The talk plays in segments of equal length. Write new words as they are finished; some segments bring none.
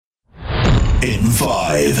In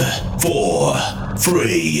 5, 4,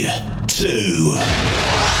 3, 2.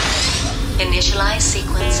 Initialize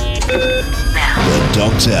sequence now. The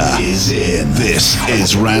Doctor is in. This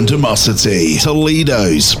is Randomosity,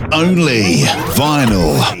 Toledo's only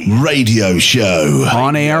vinyl radio show.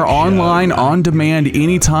 On air, online, on demand,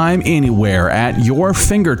 anytime, anywhere, at your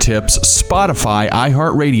fingertips. Spotify,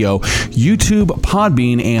 iHeartRadio, YouTube,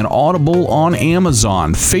 Podbean, and Audible on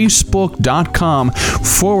Amazon.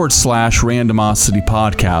 Facebook.com/Randomosity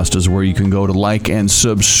Podcast is where you can go to like and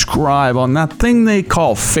subscribe on that thing they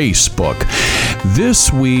call Facebook.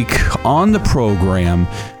 This week on the program,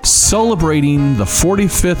 celebrating the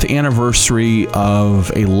 45th anniversary of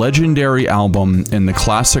a legendary album in the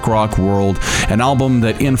classic rock world, an album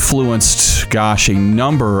that influenced, a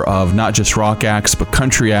number of not just rock acts, but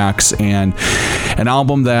country acts, and an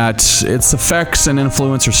album that its effects and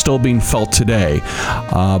influence are still being felt today.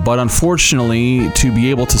 But unfortunately, to be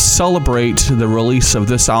able to celebrate the release of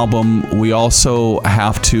this album, we also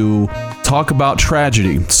have to talk about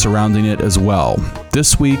tragedy surrounding it as well.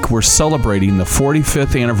 This week, we're celebrating the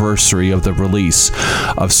 45th anniversary of the release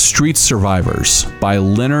of Street Survivors by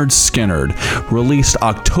Lynyrd Skynyrd, released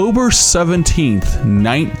October 17th,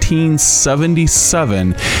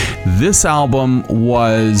 1977. This album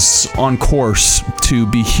was on course to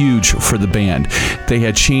be huge for the band. They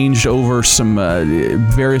had changed over some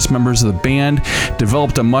various members of the band,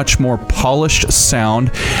 developed a much more polished sound.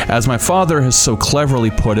 As my father has so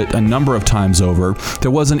cleverly put it a number of times over, there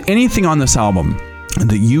wasn't anything on this album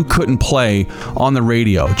that you couldn't play on the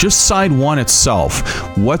radio. Just side one itself.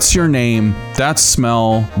 What's Your Name? That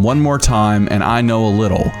Smell, One More Time, and I Know a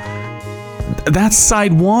Little. That's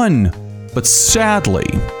side one. But sadly,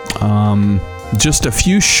 just a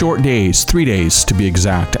few short days, 3 days to be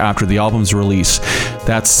exact, after the album's release,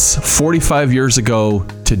 that's 45 years ago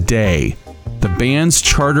today, the band's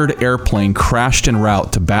chartered airplane crashed en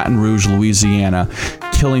route to Baton Rouge, Louisiana,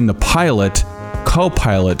 killing the pilot,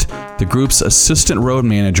 co-pilot, the group's assistant road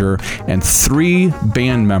manager, and 3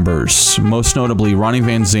 band members, most notably Ronnie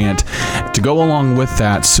Van Zant. To go along with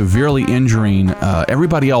that, severely injuring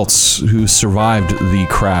everybody else who survived the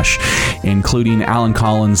crash, including Alan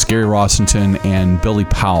Collins, Gary Rossington, and Billy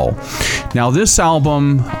Powell. Now, this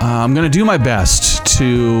album, I'm going to do my best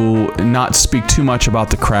to not speak too much about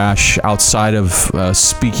the crash outside of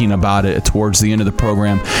speaking about it towards the end of the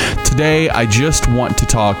program. Today, I just want to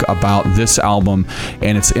talk about this album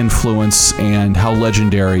and its influence and how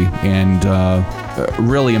legendary and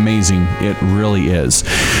really amazing it really is.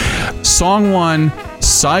 Song 1,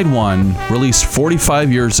 Side 1, released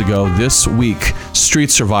 45 years ago this week, Street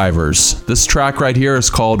Survivors. This track right here is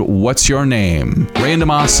called What's Your Name?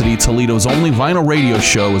 Randomosity, Toledo's only vinyl radio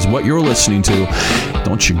show, is what you're listening to.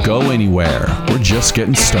 Don't you go anywhere. We're just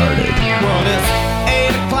getting started. Well, it's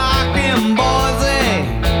 8 o'clock in Boise,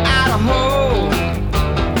 Idaho.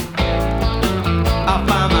 I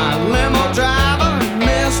find my limo driver,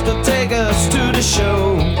 Mr. Take us to the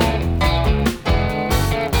show.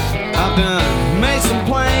 I've done made some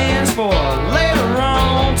plans for later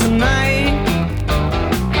on tonight.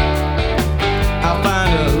 I'll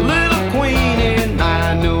find a little queen and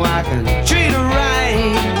I know I can treat her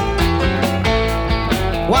right.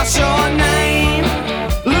 What's your name,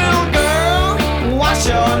 little girl? What's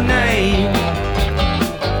your name?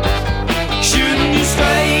 Shooting you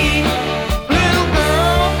straight, little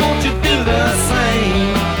girl, won't you do the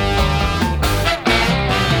same?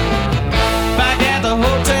 Back at the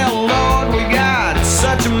hotel, Lord, we got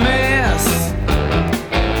such a mess.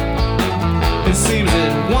 It seems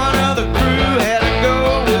that one of the crew had to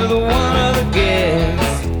go with one of the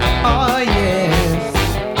guests. Oh yes.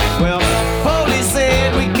 Well, the police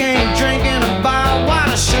said we can't drink in a bar. What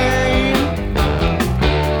a shame.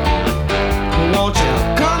 Won't you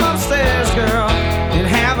come upstairs, girl, and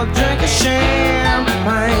have a drink of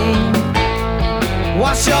champagne?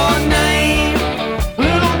 What's your name,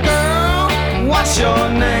 little girl? What's your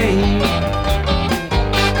name?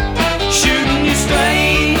 Shooting you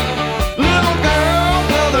straight, little girl,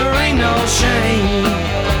 well there ain't no shame.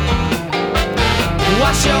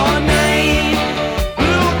 What's your name,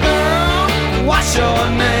 little girl? What's your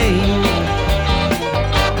name?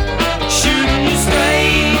 Shooting you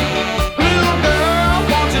straight, little girl,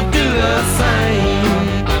 won't you do the same?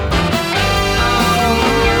 Oh,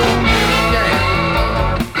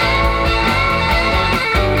 yeah.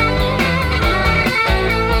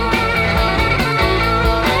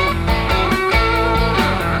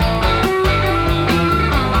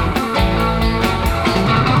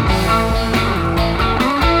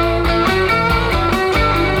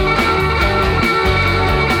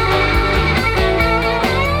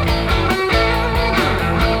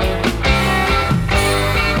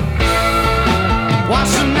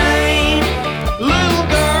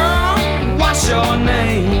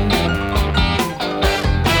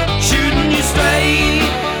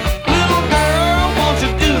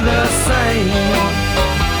 same.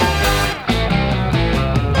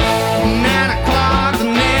 9 o'clock the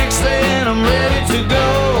next day and I'm ready to go.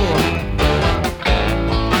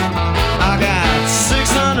 I got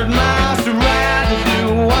 600 miles to ride to do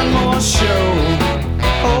one more show.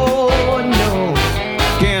 Oh no,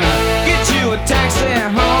 can I get you a taxi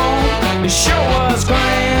home? It sure was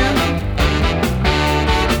grand.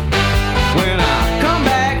 When I come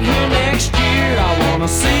back here next year, I wanna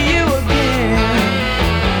see you again.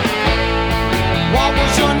 What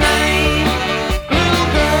was your name, little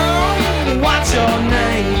girl? What's your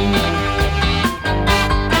name?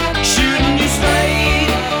 Shooting you straight,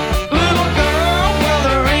 little girl. Well,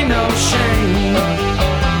 there ain't no shame.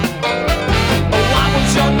 What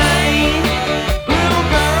was your name, little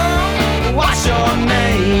girl? What's your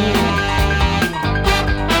name?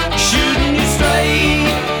 Shooting you straight,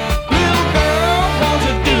 little girl. Won't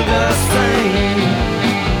you do the same?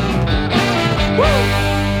 Woo!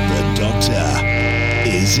 The Doctor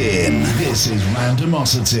is in. This is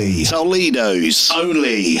Randomosity, Toledo's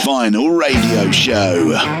only vinyl radio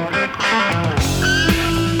show.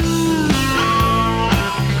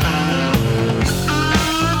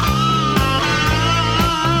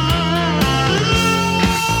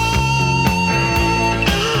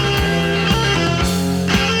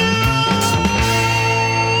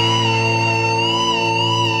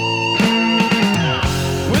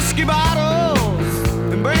 Whiskey bottles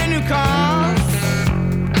and brand new cars.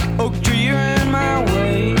 Oak tree, you're in my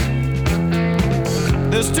way.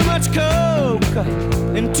 There's too much coke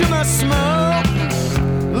and too much smoke.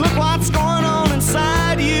 Look what's going on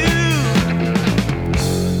inside you.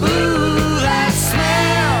 Ooh, that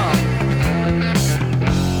smell.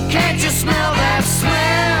 Can't you smell that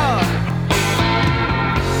smell?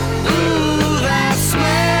 Ooh, that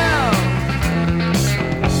smell.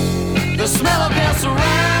 The smell of death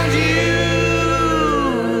around you.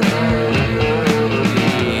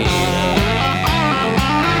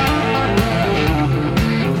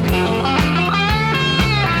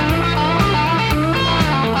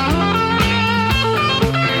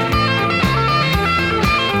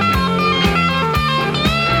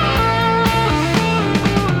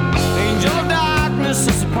 Angel of darkness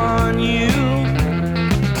is upon you.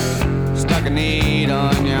 Stuck a need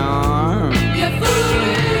on your arm.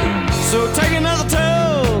 So take another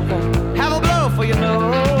toke, have a blow for your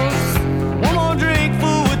nose. One more drink,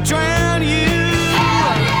 fool, would drown you.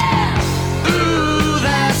 Ooh,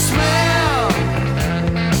 that smell.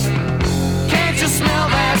 Can't you smell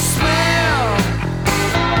that smell?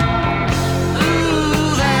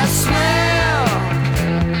 Ooh, that smell.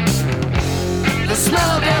 The smell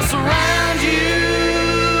of death around you.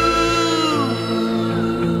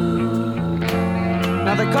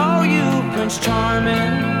 Now they call you Prince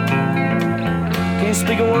Charming. Can't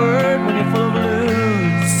speak a word when you're full of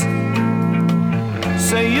blues.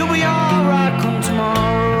 Say you'll be alright come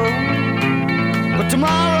tomorrow, but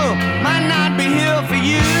tomorrow might not be here for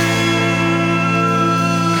you.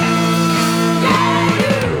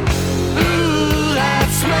 Ooh, that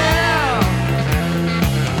smell.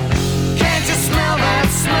 Can't you smell that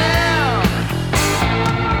smell?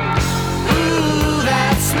 Ooh,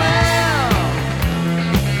 that smell.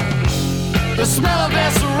 The smell of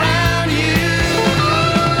death around you.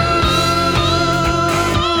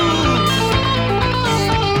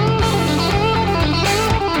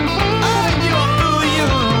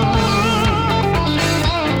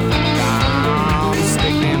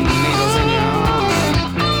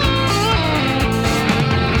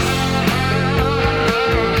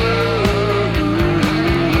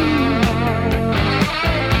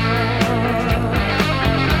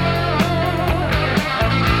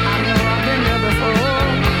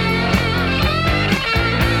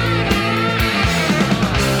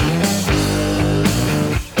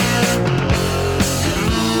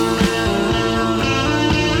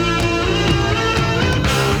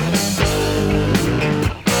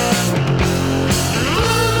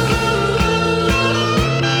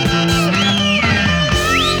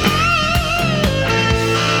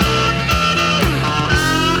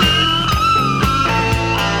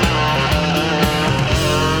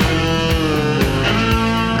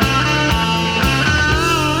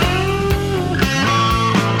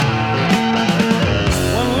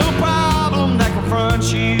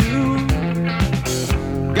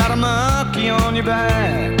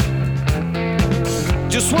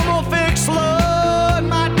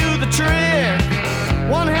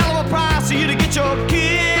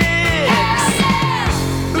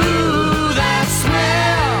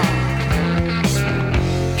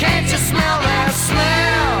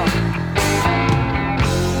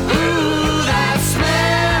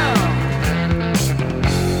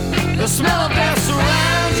 The smell of death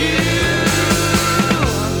surrounds you.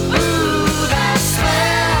 Ooh, that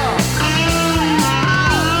smell.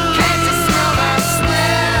 Can't you smell that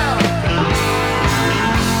smell?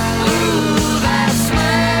 Ooh, that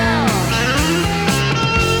smell.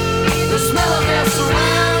 The smell of death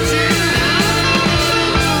surrounds you.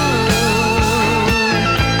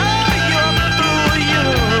 Oh, you're through you.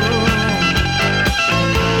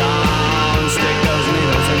 Don't stick those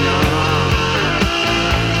needles in your arm.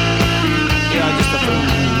 Yeah, just a fool,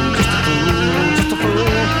 just a fool, just a fool.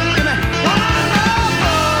 Give me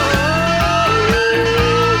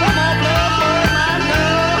one more blow, my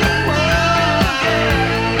love,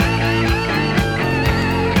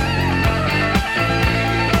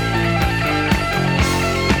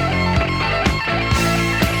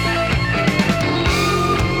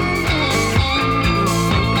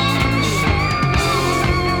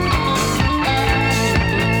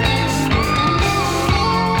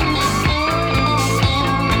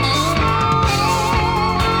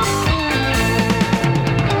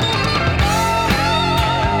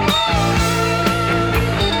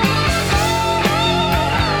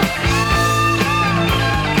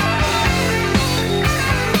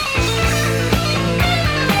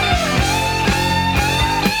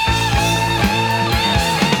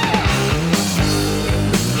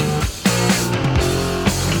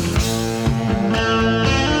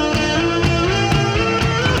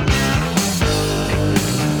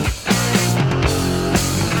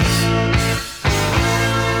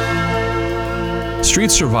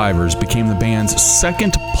 Street Survivors became the band's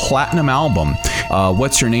second platinum album.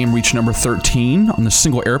 What's Your Name reached number 13 on the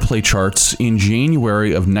single airplay charts in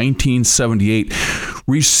January of 1978,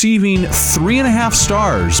 receiving 3.5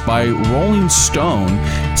 stars by Rolling Stone.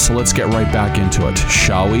 So let's get right back into it,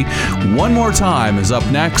 shall we? One More Time is up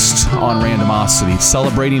next on Randomosity,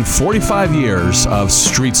 celebrating 45 years of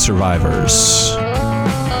Street Survivors.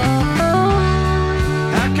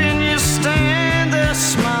 how can you stand there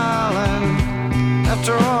smiling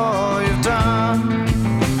after all you've done?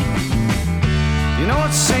 You know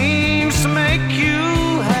it seems to make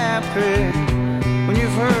you happy when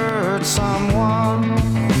you've hurt someone.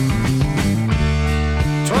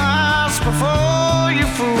 Twice before you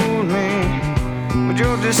fooled me with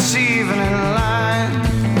your deceiving and lying.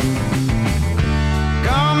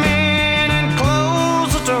 Come in and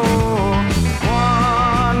close the door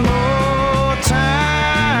one more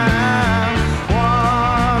time,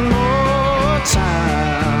 one more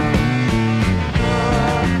time.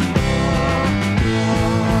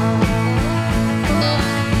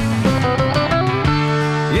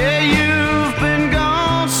 Yeah, you've been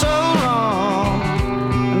gone so long,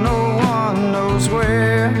 and no one knows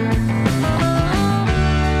where.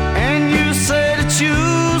 And you say that you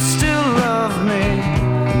still love me,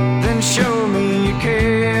 then show me you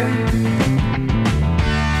care.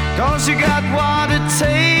 'Cause you got what it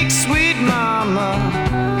takes, sweet mama,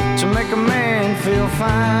 to make a man feel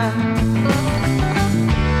fine.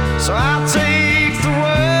 So I'll take the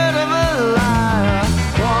word of a liar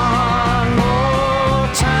one more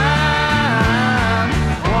time,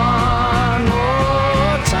 one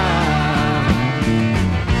more time.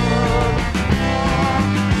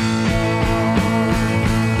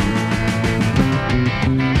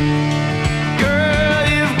 Girl,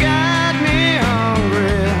 you've got me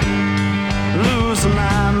hungry, losing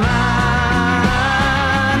my mind.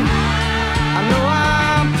 I know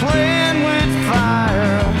I'm playing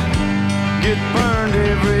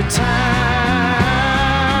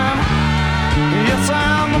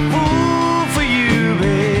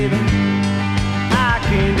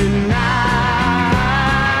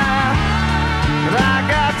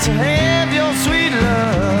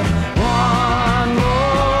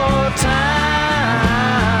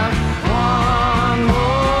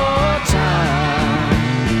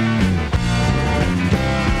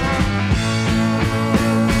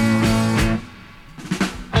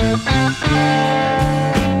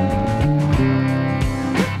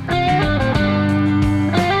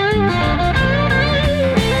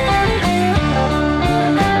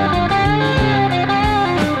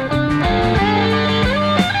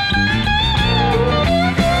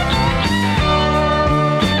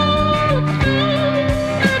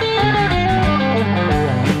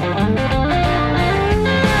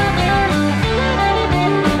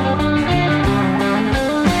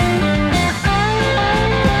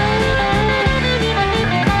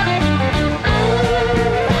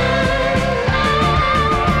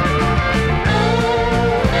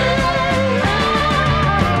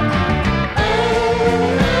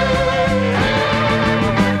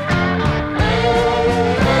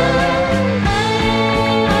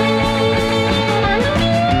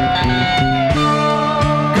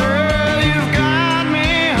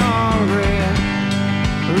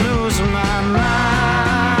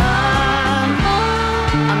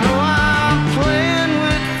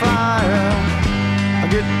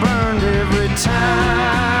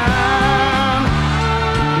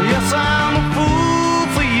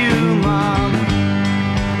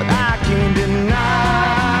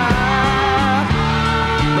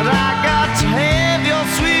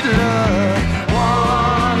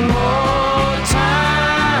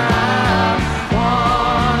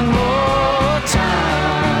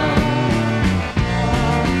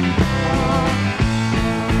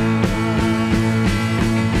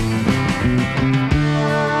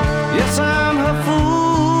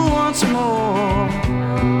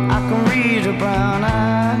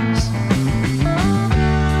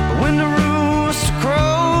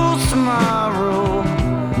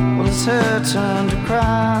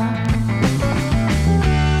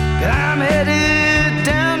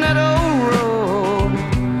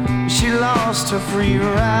a free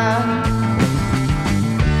ride.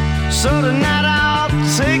 So tonight I'll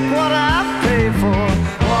take what I pay for.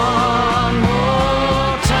 One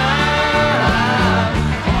more time.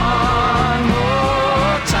 One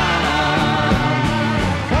more time.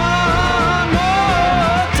 One more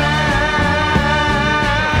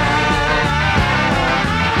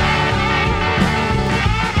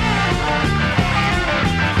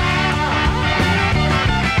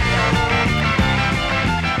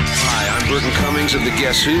Hi, I'm Burton Cummings of the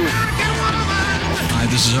Guess Who. Hi,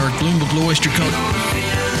 this is Eric Bloom of Blue Oyster Cult.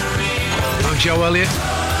 I'm Joe Elliott.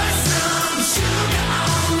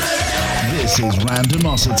 This is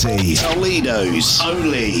Randomosity, Toledo's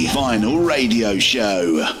only vinyl radio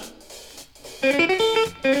show.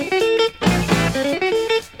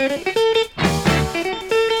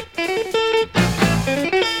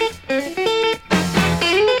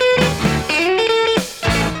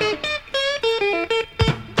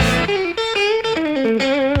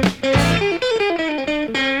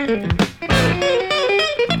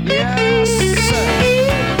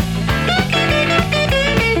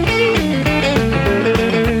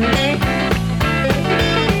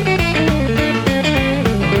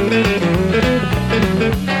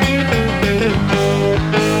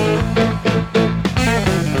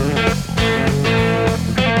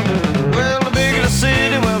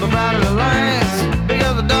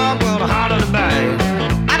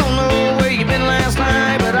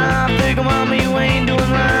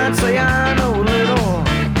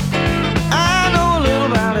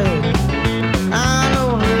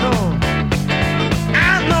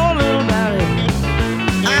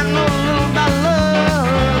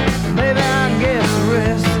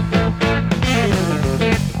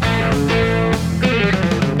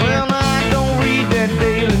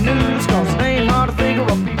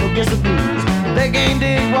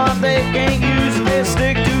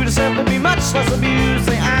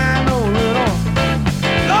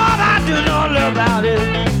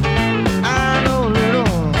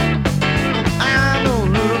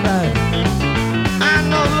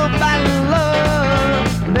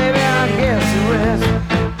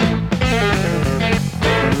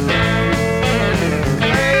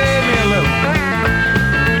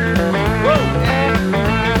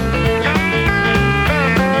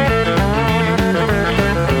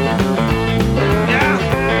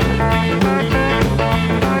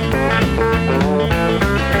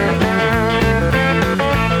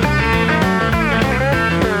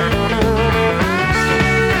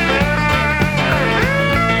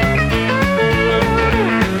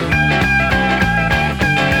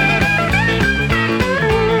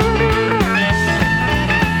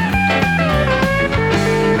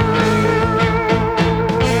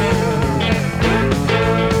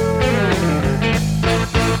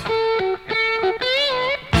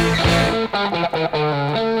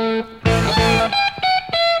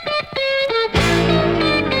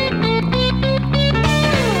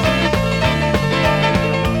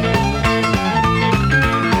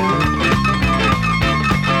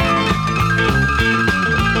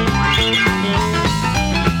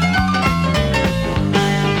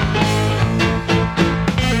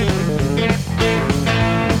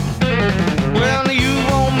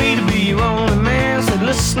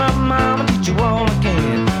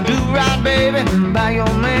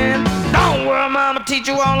 Teach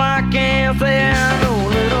you all I can. Say I know a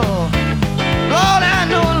little. Lord, I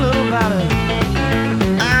know a little about it.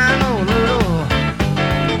 I know a little.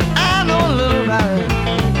 I know a little about it.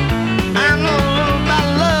 I know a little about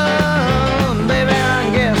love. Baby, I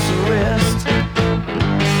guess the rest.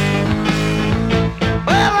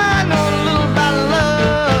 Well, I know a little about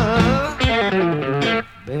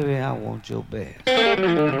love. Baby, I want your best.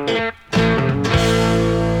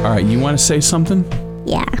 All right, you want to say something?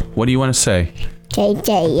 Yeah. What do you want to say?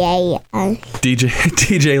 DJ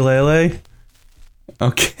Lele?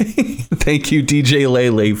 Okay. Thank you, DJ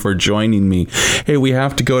Lele, for joining me. Hey, we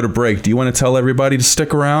have to go to break. Do you want to tell everybody to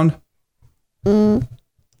stick around? Tell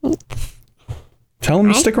them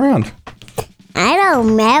to stick around. I don't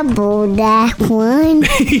remember that one.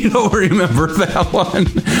 You don't remember that one?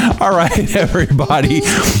 All right, everybody.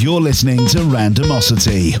 You're listening to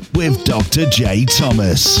Randomosity with Dr. J.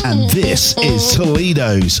 Thomas. And this is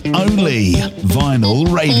Toledo's only vinyl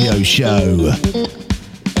radio show.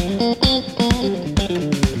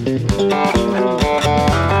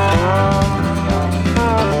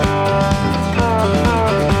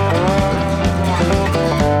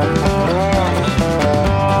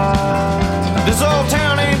 This old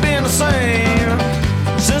town ain't been the same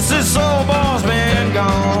since this old boy's been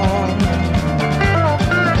gone.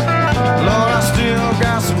 Lord, I still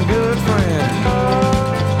got some good friends,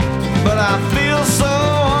 but I feel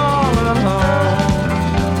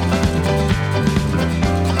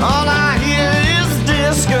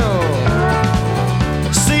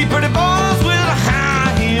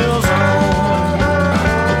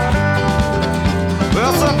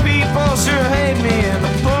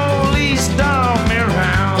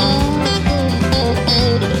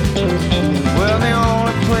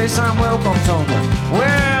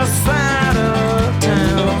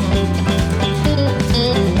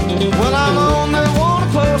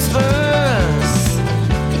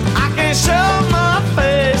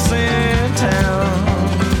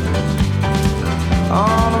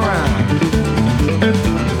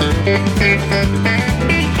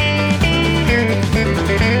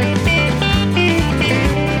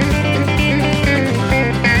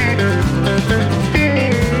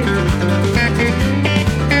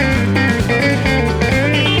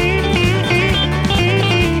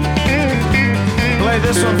Play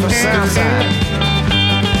this one for Southside.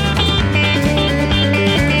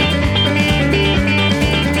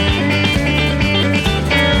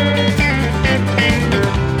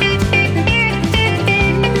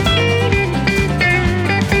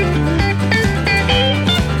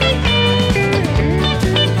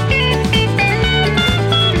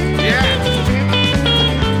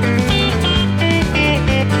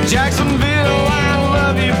 Jacksonville, I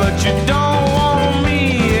love you, but you don't want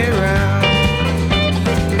me around.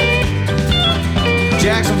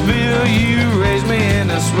 Jacksonville, you raised me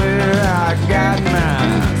and I swear I got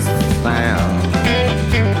my sound.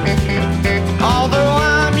 Although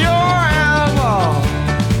I'm your outlaw,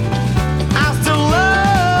 I still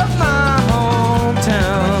love my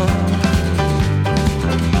hometown.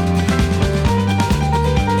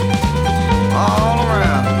 All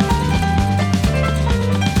around.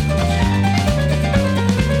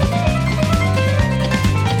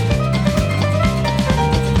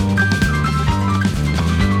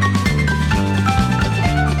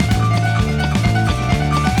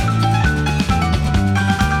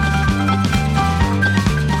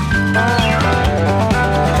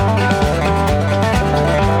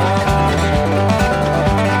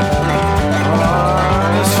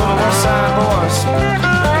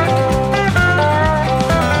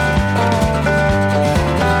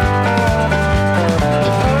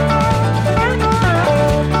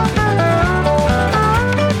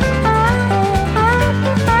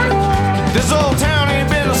 This old town ain't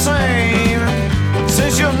been the same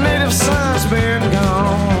since your native son's been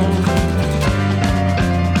gone.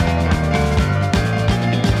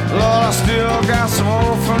 Lord, I still got some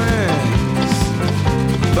old friends,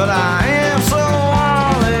 but I am so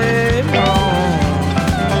all alone.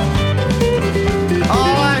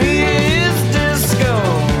 All I hear is disco.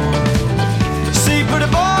 See pretty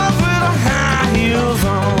boys with high heels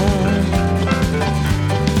on.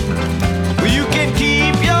 Well, you can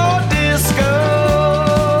keep your disco.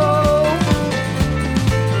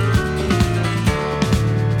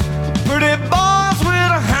 Pretty boys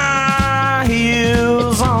with high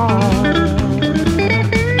heels on.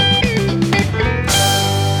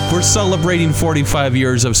 We're celebrating 45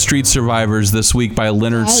 years of Street Survivors this week by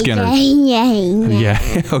Lynyrd Skynyrd.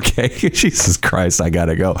 Yeah, okay. Jesus Christ, I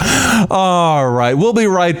gotta go. All right, we'll be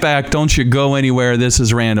right back. Don't you go anywhere. This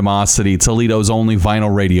is Randomosity, Toledo's only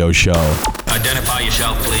vinyl radio show. Identify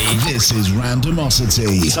yourself, please. This is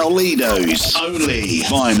Randomosity, Toledo's only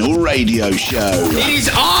vinyl radio show. He's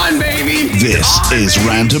on, baby! This is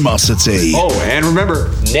Randomosity, Oh, and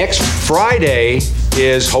remember, next Friday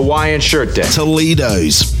is Hawaiian Shirt Day.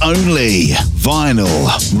 Toledo's only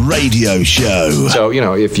vinyl radio show. So,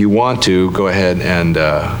 if you want to, go ahead and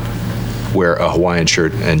wear a Hawaiian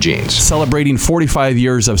shirt and jeans. Celebrating 45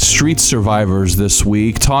 years of Street Survivors this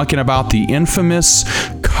week, talking about the infamous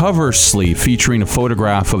cover sleeve featuring a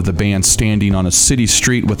photograph of the band standing on a city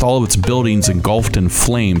street with all of its buildings engulfed in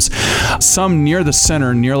flames, some near the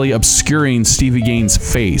center nearly obscuring Stevie Gaines'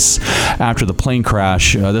 face. After the plane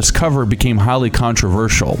crash, this cover became highly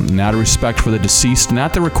controversial, and out of respect for the deceased and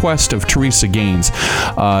at the request of Teresa Gaines,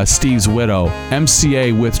 Steve's widow,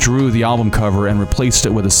 MCA withdrew the album cover and replaced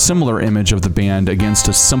it with a similar image of the band against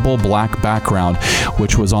a simple black background,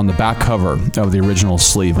 which was on the back cover of the original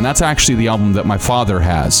sleeve. And that's actually the album that my father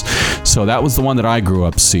has. So that was the one that I grew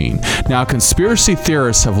up seeing. Now, conspiracy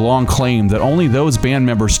theorists have long claimed that only those band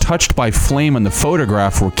members touched by flame in the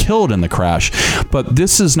photograph were killed in the crash, but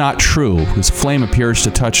this is not true, as flame appears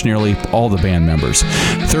to touch nearly all the band members.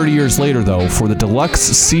 30 years later, though, for the deluxe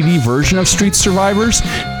CD version of Street Survivors,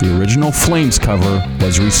 the original Flames cover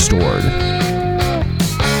was restored.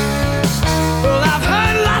 Well, I've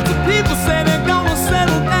heard lots of people say they're gonna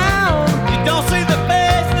settle down. You don't see the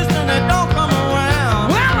faces and they don't come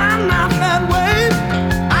around. Well, I'm not that way.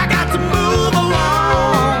 I got to move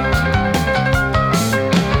along.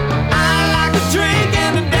 I like to drink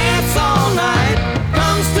and to dance all night.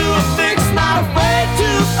 Comes to a fix, not afraid to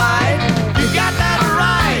fight. You got that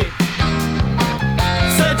right.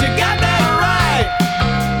 Said you got that right.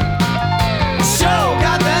 Sure,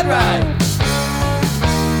 got that right.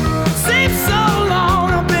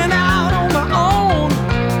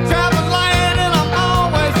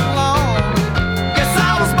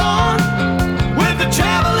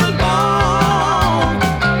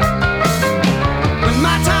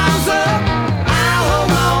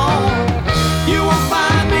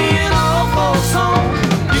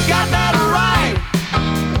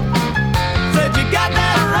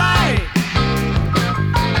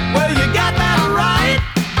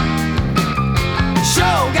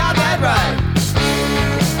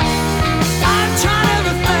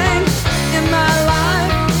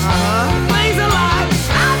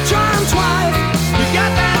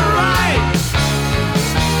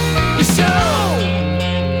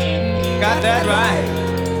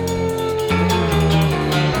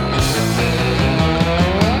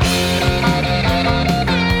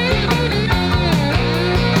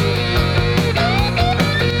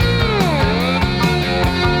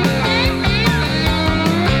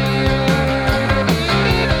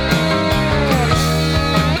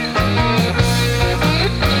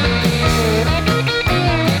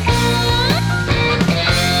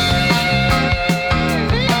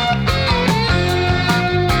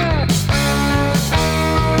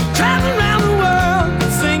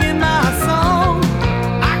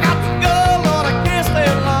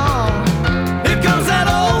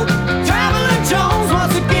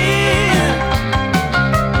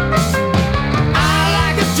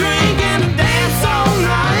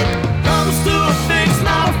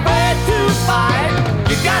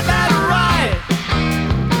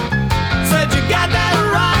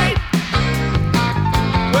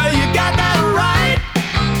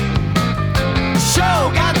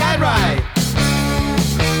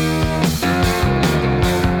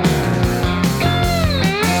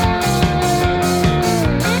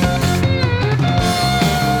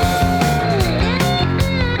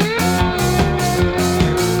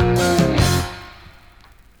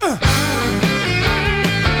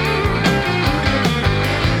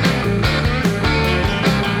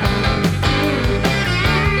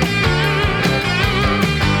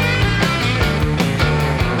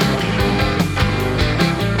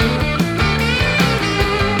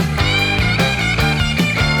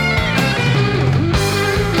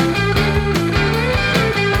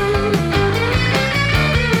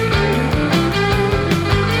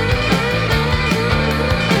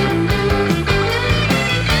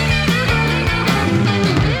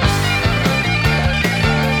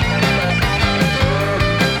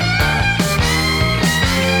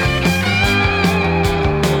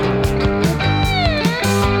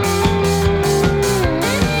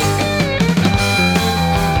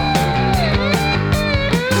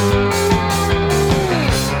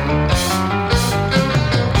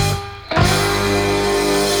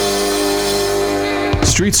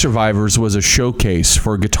 Street Survivors was a showcase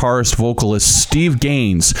for guitarist-vocalist Steve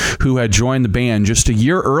Gaines, who had joined the band just a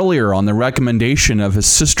year earlier on the recommendation of his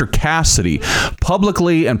sister Cassidy.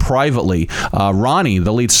 Publicly and privately, Ronnie,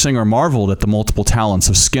 the lead singer, marveled at the multiple talents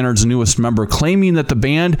of Skynyrd's newest member, claiming that the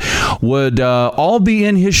band would all be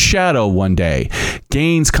in his shadow one day.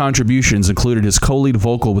 Gaines' contributions included his co-lead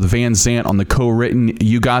vocal with Van Zant on the co-written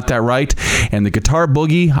You Got That Right, and the guitar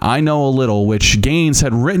boogie I Know a Little, which Gaines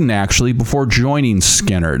had written actually before joining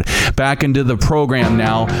Skynyrd. Back into the program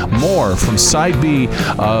now, more from Side B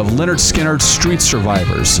of Lynyrd Skynyrd's Street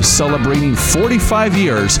Survivors, celebrating 45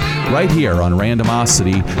 years right here on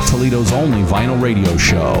Randomosity, Toledo's only vinyl radio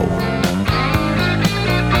show.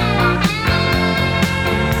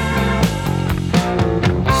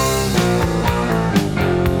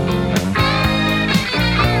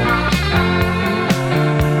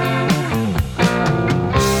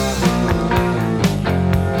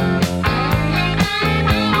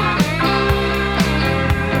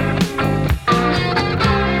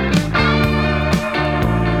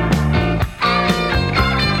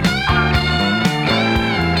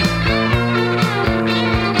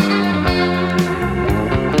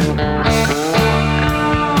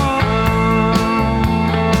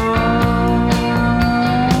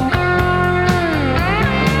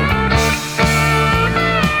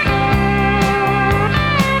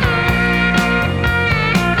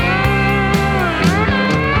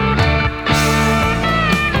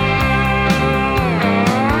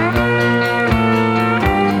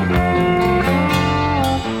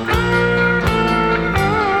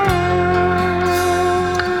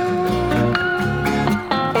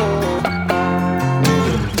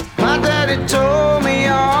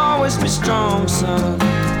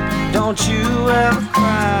 Don't you ever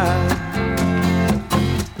cry.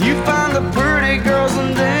 You find the pretty girls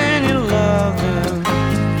and then you love them,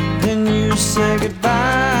 then you say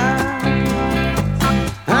goodbye.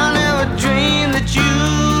 I never dreamed that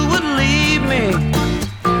you would leave me,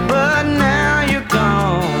 but now you're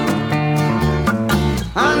gone.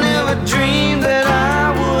 I never dreamed that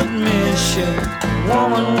I would miss you.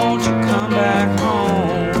 Woman, won't you come back home?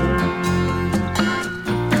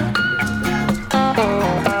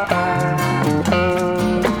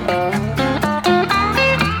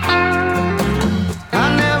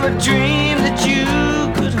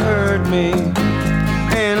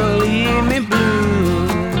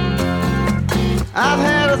 I've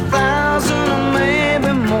had 1,000 or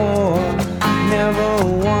maybe more, never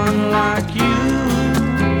one like you.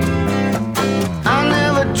 I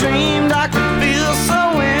never dreamed I could feel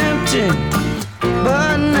so empty,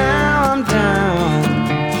 but now I'm down.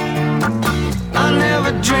 I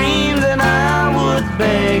never dreamed that I would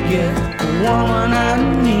beg you, woman, I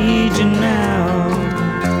need you now.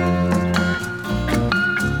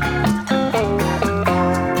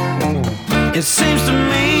 It seems to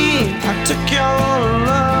me I took your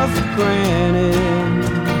love for granted.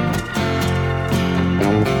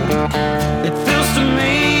 It feels to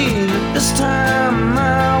me that this time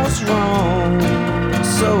I was wrong,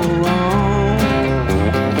 so wrong.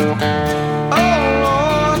 Oh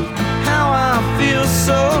Lord, how I feel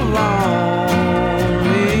so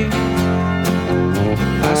lonely.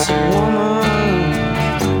 I said, woman,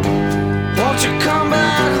 won't you come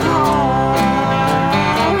back home?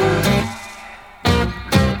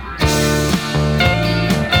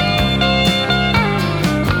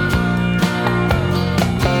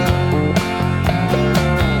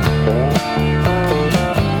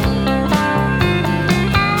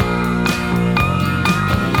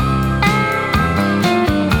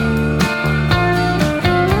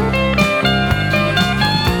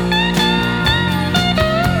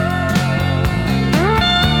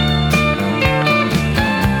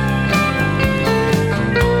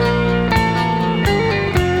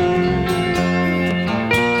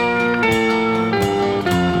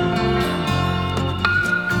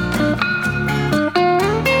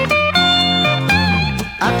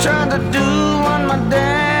 Tried to do what my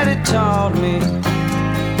daddy taught me,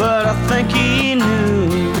 but I think he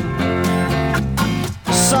knew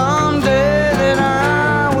someday that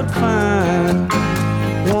I would find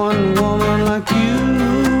one woman like you.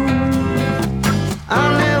 I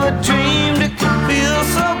never dreamed it could feel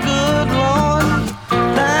so good, Lord,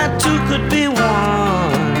 that two could be one.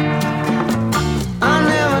 I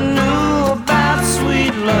never knew about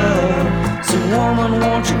sweet love, so woman,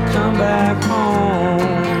 won't you come back home?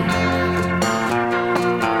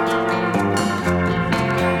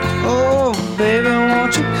 Baby,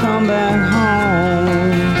 won't you come back home?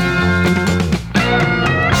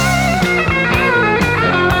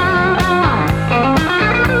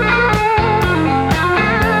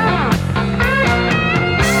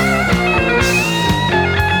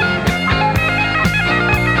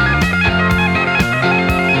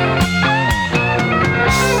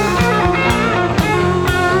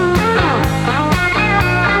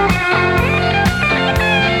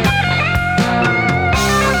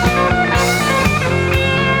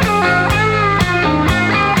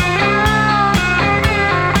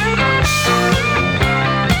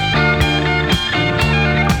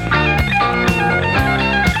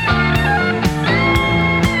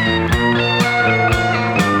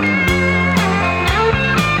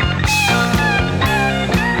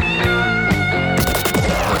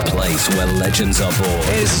 shows where legends are born.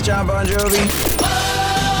 Hey, this is John Bon Jovi.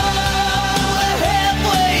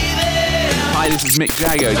 Hi, this is Mick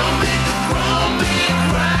Jagger.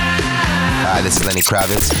 Hi, this is Lenny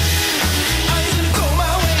Kravitz.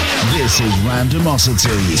 This is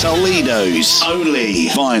Randomosity, Toledo's only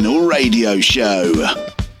vinyl radio show.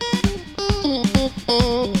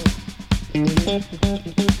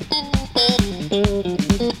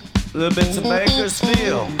 Little bits of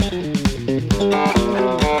Bakersfield.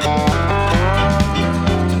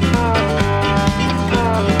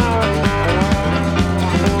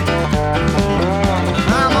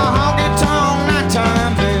 I'm a honky-tonk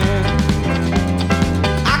nighttime band.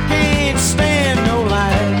 I can't stand no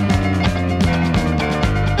light.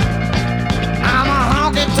 I'm a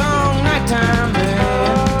honky-tonk nighttime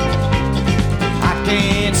band. I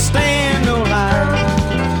can't stand no light.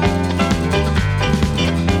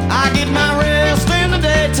 I get my rest in the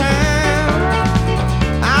daytime.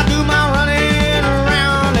 I do my running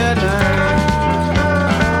around at night.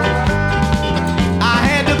 I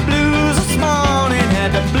had the blues this morning,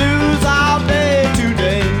 had the blues all day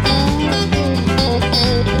today.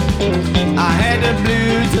 I had the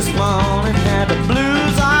blues this morning, had the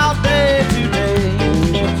blues all day today.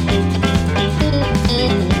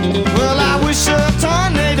 Well, I wish a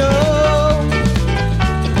tornado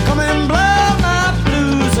come and blow my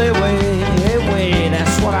blues away, away.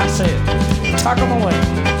 That's what I said. Tuck 'em away.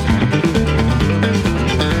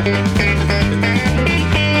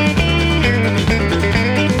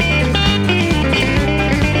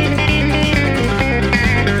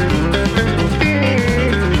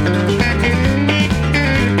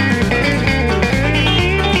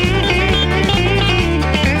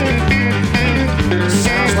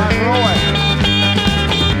 Sounds like Roy.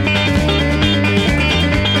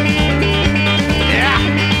 Yeah.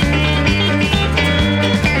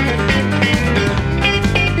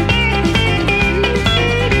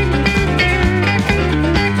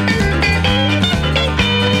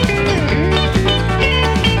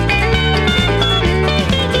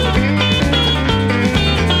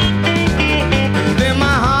 Then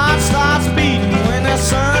my heart starts beating when the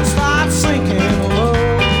sun starts sinking low.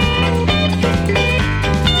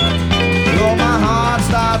 Oh, my heart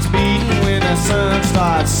starts beating when the sun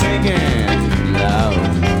starts sinking low.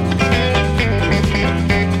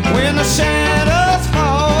 When the shadows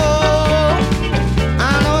fall,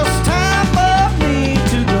 I know it's time for me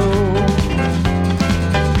to go.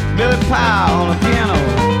 Billy Powell on the piano.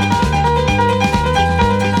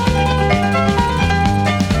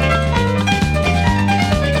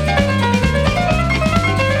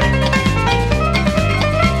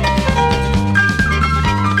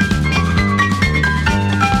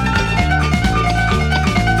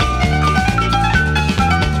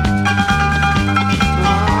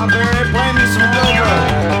 Barry, play me some dobro.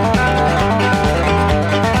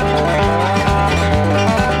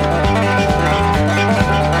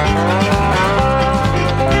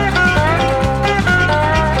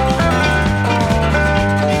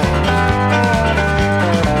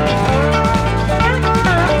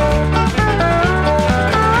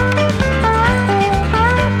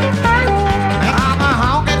 I'm a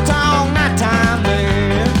honky-tonk nighttime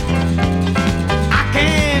man. I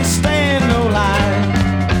can't stand no light.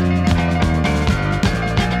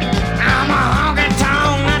 I'm a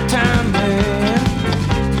honky-tonk nighttime man.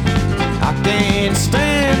 I can't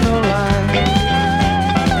stand no light.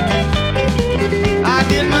 I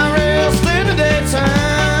get my rest in the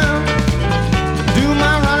daytime. Do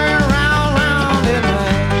my running round at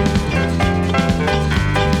night.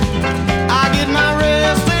 I get my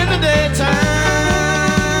rest in the daytime.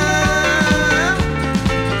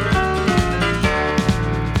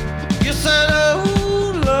 You said,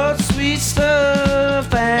 oh, Lord, sweet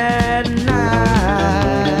stuff at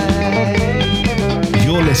night.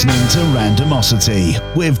 You're listening to Randomosity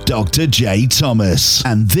with Dr. J. Thomas,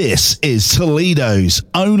 and this is Toledo's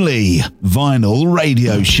only vinyl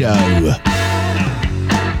radio show.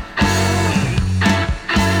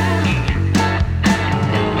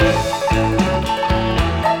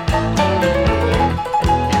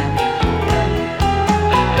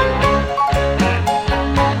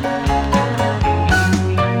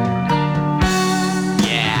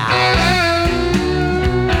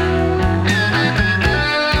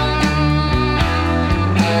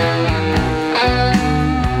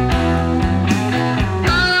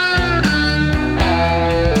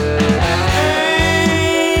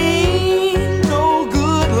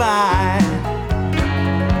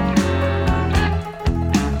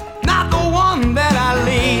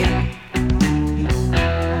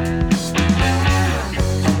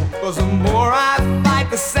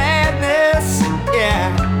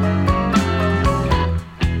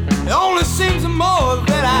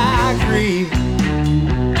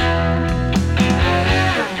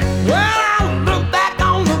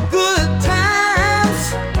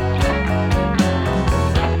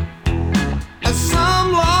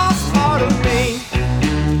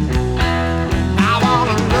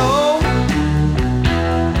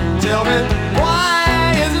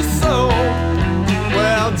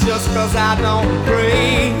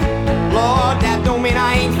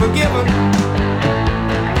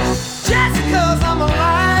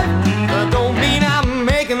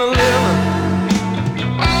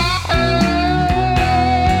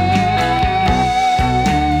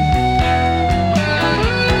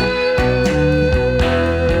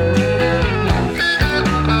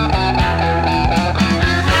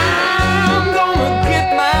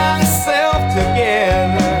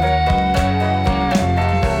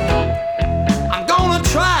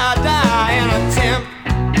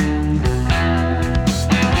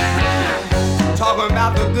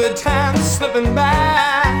 good times slipping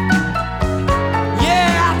by.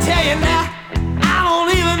 Yeah, I tell you now, I don't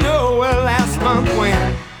even know where last month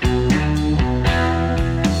went.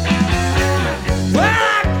 Well,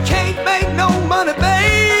 I can't make no money,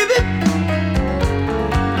 baby.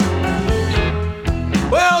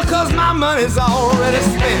 Well, 'cause my money's already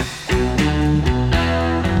spent.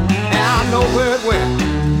 And I know where it went.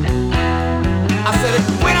 I said it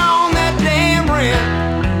went on that damn rent.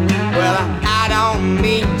 Well, I don't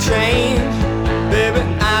need change, baby,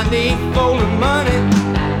 I need folding money.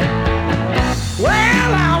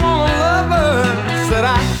 Well, I want a lover, said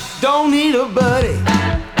I don't need a buddy.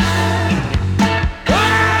 Well, I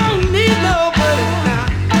don't need nobody now.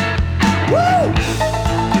 Woo!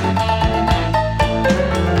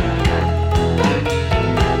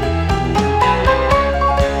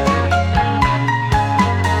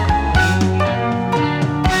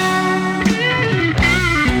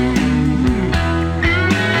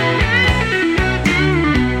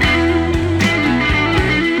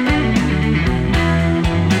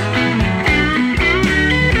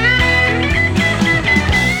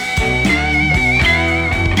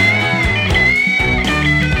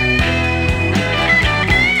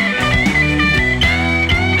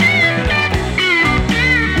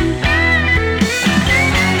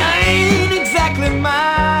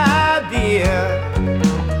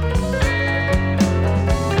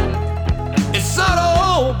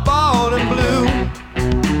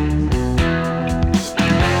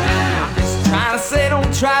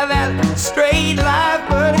 Try that straight life,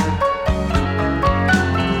 buddy.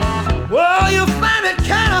 Well, you'll find it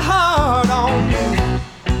kind of hard on you.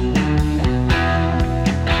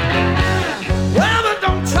 Well, but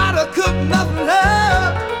don't try to cook nothing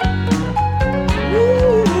up.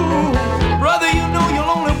 Ooh, brother, you know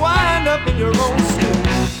you'll only wind up in your own stew.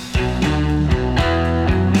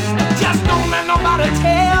 Just don't let nobody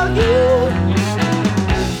tell you.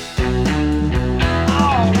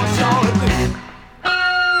 Oh, what's y'all to do?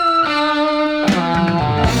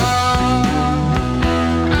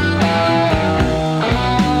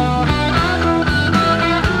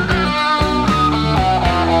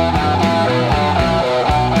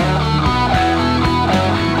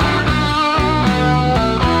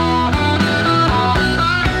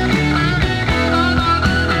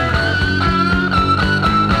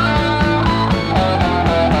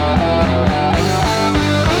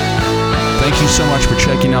 So much for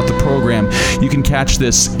checking out the program. You can catch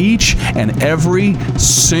this each and every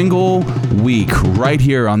single week right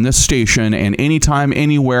here on this station and anytime,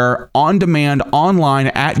 anywhere, on demand, online,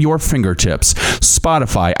 at your fingertips.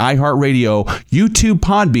 Spotify, iHeartRadio, YouTube,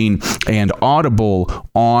 Podbean, and Audible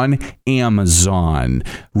on Amazon.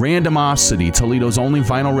 Randomosity, Toledo's only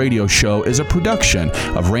vinyl radio show, is a production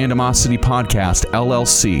of Randomosity Podcast,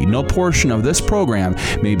 LLC. No portion of this program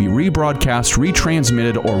may be rebroadcast,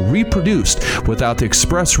 retransmitted, or reproduced without the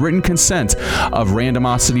express written consent of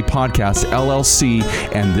Randomosity Podcast, LLC,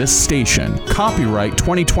 and this station. Copyright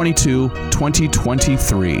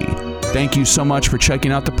 2022-2023. Thank you so much for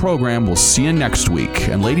checking out the program. We'll see you next week.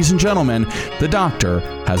 And ladies and gentlemen, the doctor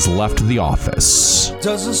has left the office.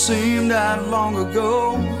 Doesn't seem that long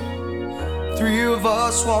ago, three of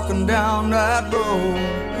us walking down that road.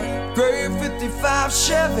 Gray 55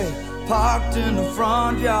 Chevy parked in the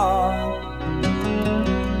front yard.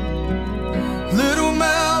 Little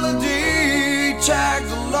Melody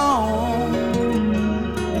tagged along.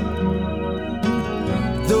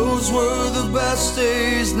 Those were the best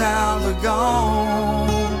days, now they're gone.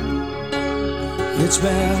 It's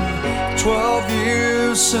been 12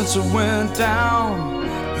 years since it went down.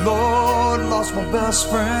 Lord, lost my best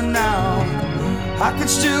friend now. I can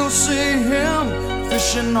still see him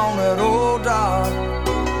fishing on that old dock.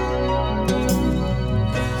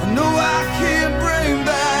 I know I can't bring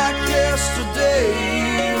back yesterday,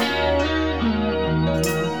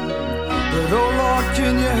 but oh Lord,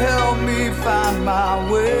 can you help me find my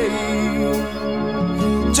way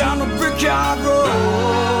down the Brickyard Road?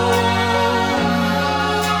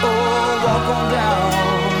 Oh, walk on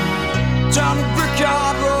down the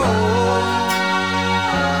Brickyard Road.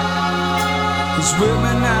 He's with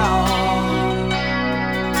me now.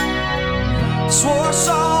 Swore I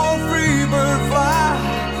saw a free bird fly,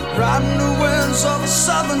 riding the winds of a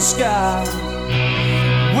southern sky.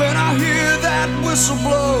 When I hear that whistle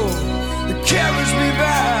blow, it carries me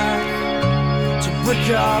back to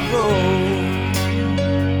Brickyard Road.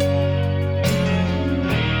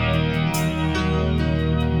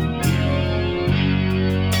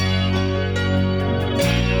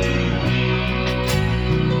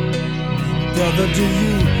 Brother, do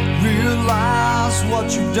you realize what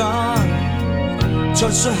you've done?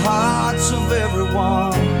 touch the hearts of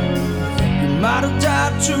everyone. You might have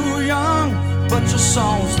died too young, but your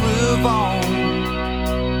songs live on.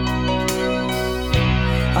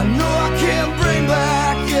 I know I can't bring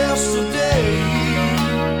back yesterday,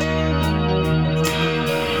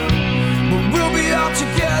 but we'll be out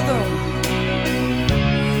together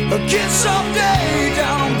again someday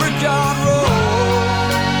down on Brickyard Road.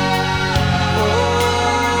 Oh,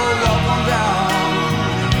 walk on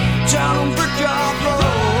down on Brickyard Road.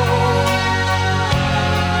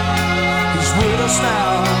 He's with us now.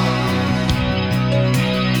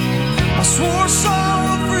 I swore I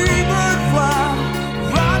saw a free bird fly,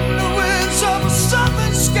 riding the winds of a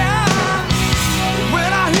southern sky.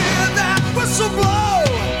 When I hear that whistle blow,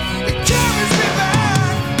 it carries me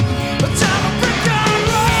back down a Brickyard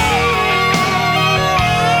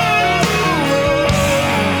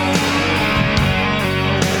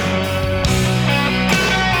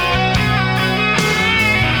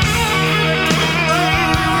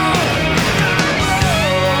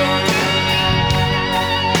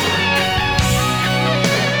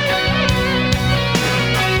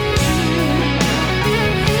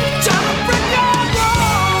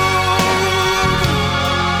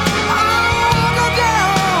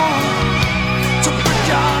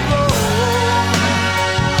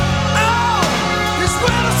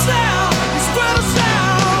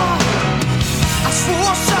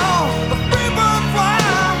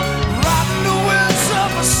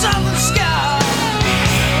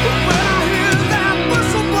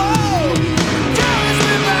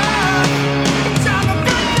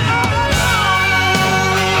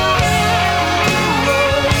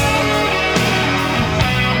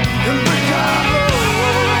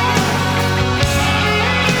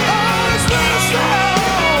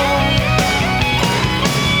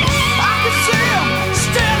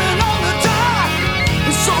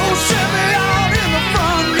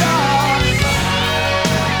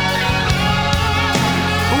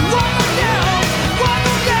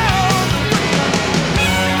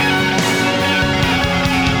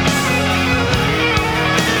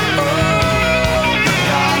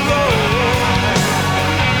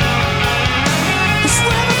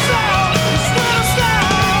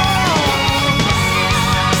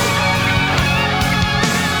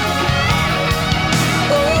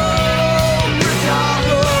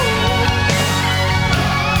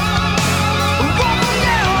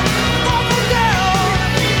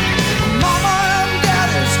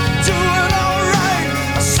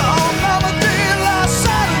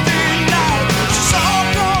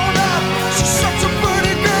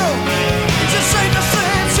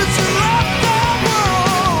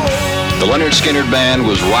The Lynyrd Skynyrd Band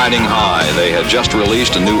was riding high. They had just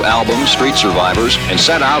released a new album, Street Survivors, and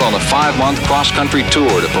set out on a 5-month cross-country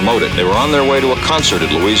tour to promote it. They were on their way to a concert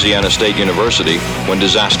at Louisiana State University when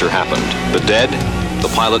disaster happened. The dead, the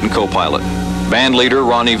pilot and co-pilot. Band leader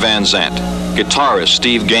Ronnie Van Zant. Guitarist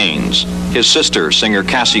Steve Gaines. His sister, singer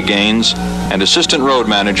Cassie Gaines, and assistant road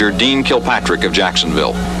manager Dean Kilpatrick of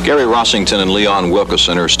Jacksonville. Gary Rossington and Leon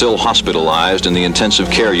Wilkeson are still hospitalized in the intensive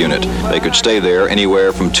care unit. They could stay there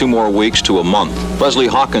anywhere from 2 more weeks to a month. Leslie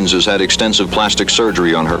Hawkins has had extensive plastic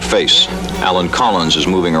surgery on her face. Alan Collins is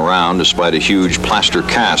moving around despite a huge plaster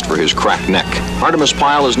cast for his cracked neck. Artemis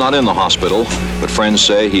Pyle is not in the hospital, but friends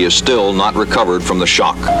say he is still not recovered from the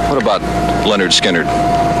shock. What about Lynyrd Skynyrd?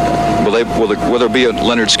 Will there be a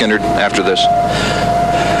Lynyrd Skynyrd after this?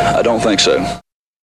 I don't think so.